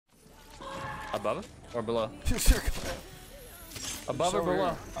Above or below? Above or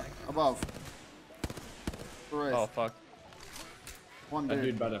below? Above. Right. Oh fuck. One That dude.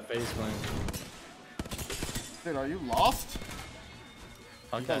 dude by the face lane. Dude, are you lost?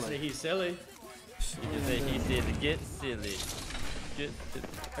 Okay. Say he's silly. You just say he did get silly. Get silly.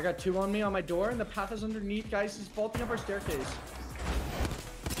 I got 2 on me on my door, and the path is underneath, guys. He's vaulting up our staircase.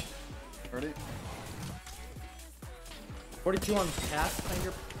 Ready? 42 on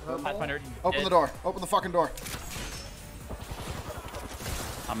Pathfinder. Pathfinder. Open the door. Open the fucking door.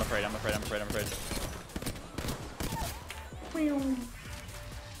 I'm afraid. I'm afraid. I'm afraid. I'm afraid.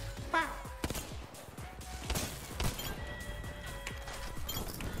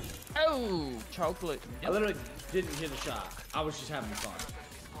 Oh, chocolate. I literally didn't hit a shot. I was just having fun.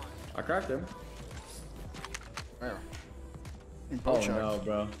 I cracked him. Where? Oh no,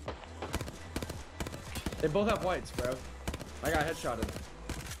 bro. They both have whites, bro. I got headshotted.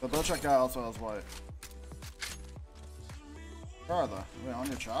 The bow check guy also has white. Where are they? Wait, on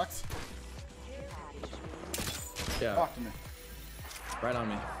your tracks? Yeah. Talk to me. Right on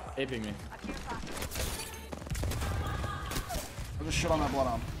me. Aping me. I just shit on that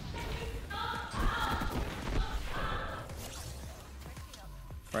bloodhound.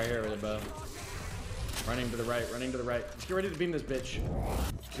 Right here with a bow. Running to the right, running to the right. Let's get ready to beam this bitch.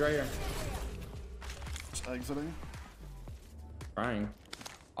 She's right here. Just exiting. Trying.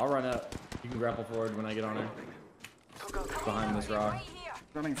 I'll run up. You can grapple forward when I get on her. Behind this rock.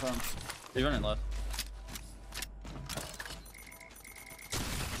 Running fence. He's running left.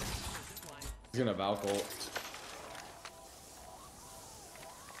 He's gonna Valk ult.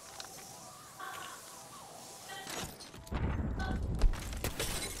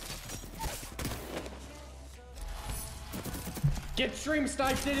 Get stream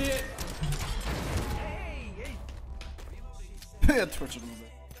sniped, idiot! Yeah, twitch it a little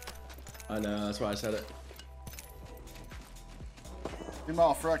bit. I know, that's why I said it.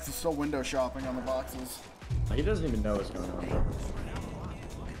 Meanwhile, Frex is still window shopping on the boxes. He doesn't even know what's going on.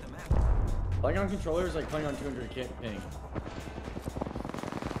 Playing on controller is like playing on 200 ping.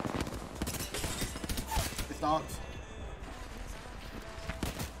 He's knocked.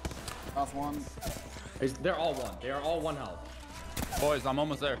 Last one. They're all one. They are all 1 health. Boys, I'm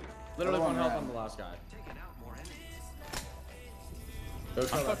almost there. Literally 1 health ran. on the last guy. I'm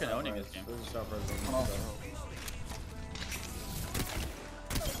fucking owning this game. This is self-res. Come on.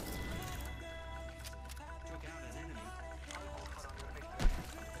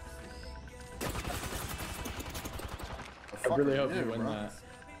 I really hope you you win bro. that.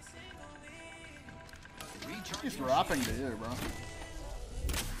 He's rapping to you, bro.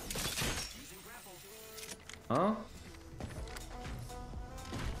 Huh?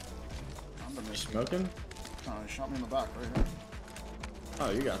 I'm the You smoking? Oh, he shot me in the back right here.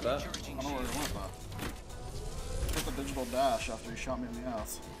 Oh, you got that. I don't know where he went though. Hit the digital dash after he shot me in the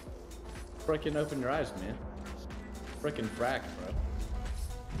ass. Frickin' open your eyes, man. Frickin' frack, bro.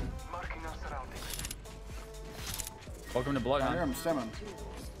 Welcome to I hear Bloodhound. him stimming.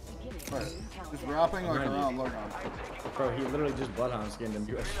 Wait, he's rapping like around Logan. Bro, he literally just bloodhound skinned him.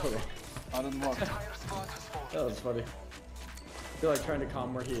 I didn't look. That was funny. I feel like trying to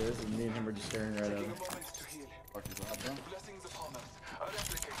calm where he is, and me and him are just staring right at him. Fuck is that, bro?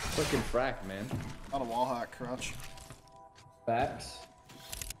 Frickin' frack, man. Not a wall hack, crutch. Facts.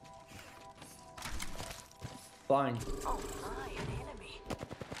 Flying.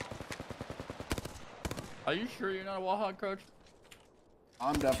 Are you sure you're not a wall hog, coach?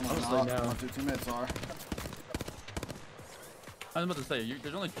 I'm definitely Honestly, not. no. My 2 teammates are. I was about to say,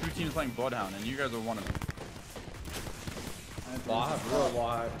 there's only 2 teams playing Bloodhound, and you guys are one of them. Well, I have real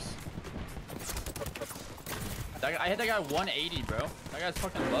wall hacks. I hit that guy 180, bro. That guy's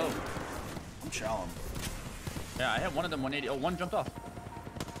fucking low. I'm challenged. Yeah, I hit one of them 180. Oh, one jumped off.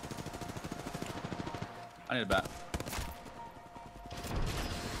 I need a bat.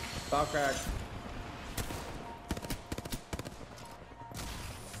 Foul crack.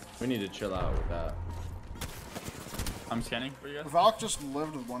 We need to chill out with that. I'm scanning for you The guys. Valk just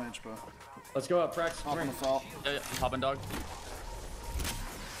lived with 1 HP. Let's go up, Frax. Hop on Spring. assault. Yeah, hopping dog.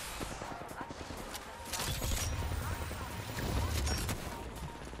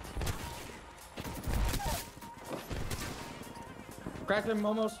 Cracked him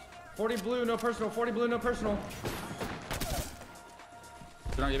almost. 40 blue, no personal. 40 blue, no personal.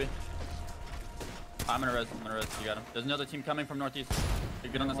 Good on, Gibby. I'm gonna res. You got him. There's another team coming from northeast.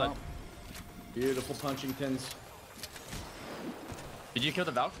 You're good on this side. Beautiful punching pins. Did you kill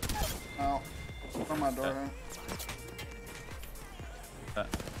the Valk? No. From my door here.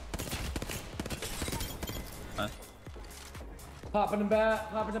 Nice. Popping the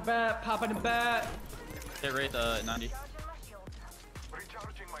bat, popping the bat, popping the bat. Hit rate 90.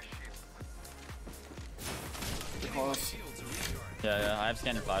 Too close. Yeah, I have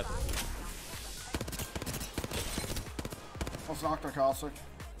scanner 5. Almost knocked our caustic.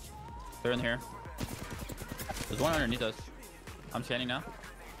 They're in here. There's one underneath us. I'm scanning now.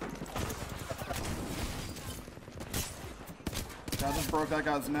 Yeah, I just broke that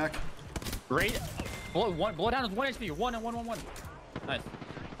guy's neck. Great. Blow down is 1 HP. 1 and 1, 1, 1. Nice.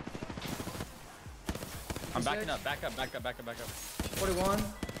 I'm backing up. Back up. 41.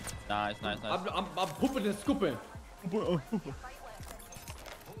 Nice. I'm pooping and scooping.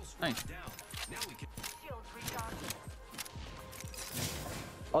 Nice.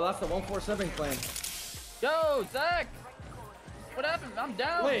 Oh, that's the 147 claim. Yo, Zach! What happened? I'm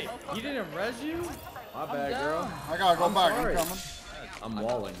down. Wait, he didn't res you? My bad, down. girl. I gotta go back. sorry. I'm coming. I'm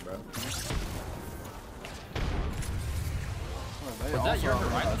walling, bro. Was that your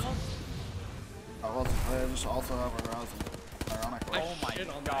horizon? I wasn't. They just also have a horizon. Ironically. Oh my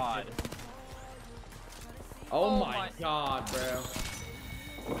god. Oh my god, bro.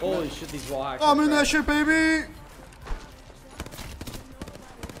 Holy shit, these wall hacks. I'm in that shit, baby!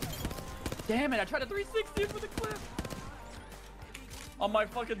 Damn it, I tried a 360 for the clip. On my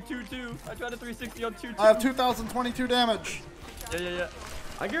fucking 2-2. I tried a 360 on 2-2. I have 2,022 damage. Yeah.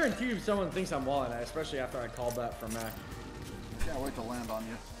 I guarantee you someone thinks I'm walling, especially after I called that from Mac. Can't wait to land on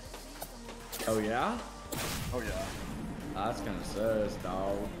you. Oh yeah? Oh yeah. That's kind of sus,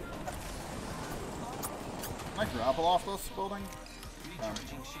 dog. Can I grapple off this building?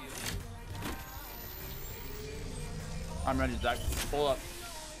 I'm ready, Zach. Pull up.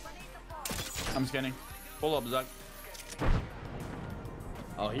 I'm scanning. Pull up, Zach.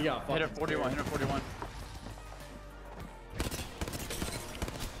 Oh, he got Hit fucking it 41. Hit it 41.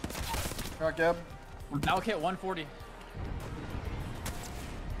 Got Geb. Now hit 140.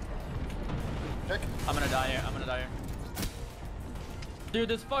 Kick. I'm gonna die here. Dude,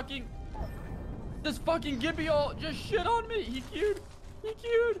 this fucking Gibby-all just shit on me. He queued.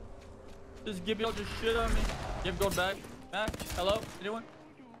 This Gibby-all just shit on me. Gib going back. Hello? Anyone?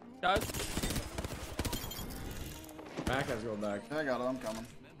 Guys? Mac has to go back. Yeah, I got it. I'm coming.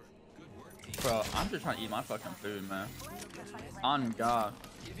 Bro, I'm just trying to eat my fucking food, man. On God.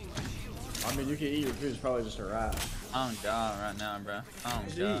 I mean, you can eat your food. It's probably just a rat. On God right now, bro. On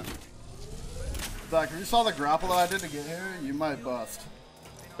Just God. eat. Zach, if you saw the grapple that I did to get here, you might bust.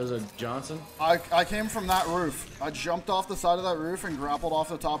 There's a Johnson. I came from that roof. I jumped off the side of that roof and grappled off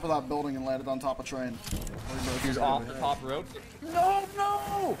the top of that building and landed on top of train. He's off the top rope.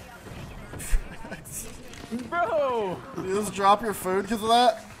 No! Bro! Did you just drop your food because of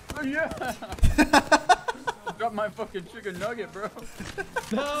that? Yeah! Drop my fucking chicken nugget, bro.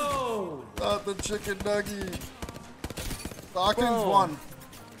 No! Not the chicken nugget. The Octane's won.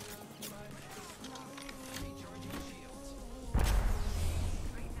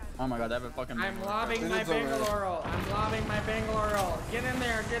 Oh my God, I have a fucking. I'm lobbing my Bangalore. Get in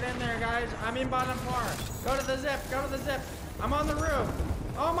there, guys. I'm in bottom floor. Go to the zip. I'm on the roof.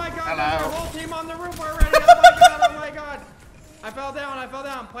 Oh my God, there's a whole team on the roof already. Oh my God. I fell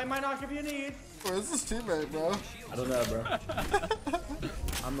down. Play my knock if you need. Where's this teammate, bro? I don't know, bro.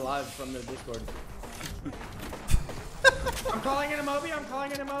 I'm live from the Discord. I'm calling in a Moby.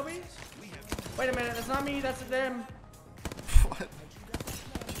 Wait a minute, that's not me, that's them. What?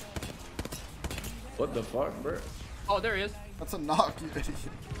 What the fuck, bro? Oh, there he is. That's a knock, you idiot.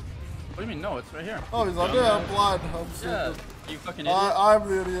 What do you mean? No, it's right here. Oh, he's on there. I'm blind. I'm Yeah, stupid. you fucking idiot. I'm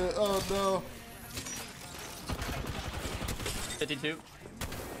the idiot. Oh no. 52.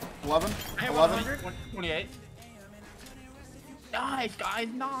 11. I have 11. 100. 28. Nice, guys.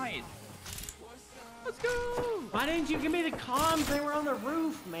 Nice. Let's go. Why didn't you give me the comms? They were on the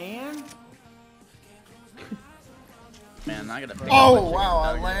roof, man. Man, I gotta. Oh wow!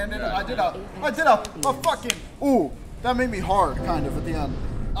 I landed. I did a fucking. Ooh, that made me hard, kind of at the end.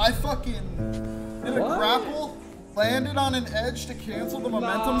 I fucking did a grapple, landed on an edge to cancel the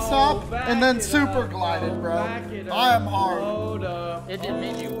momentum stop, and then super glided, bro. I am hard. Hold up. It didn't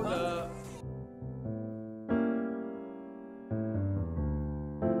mean you.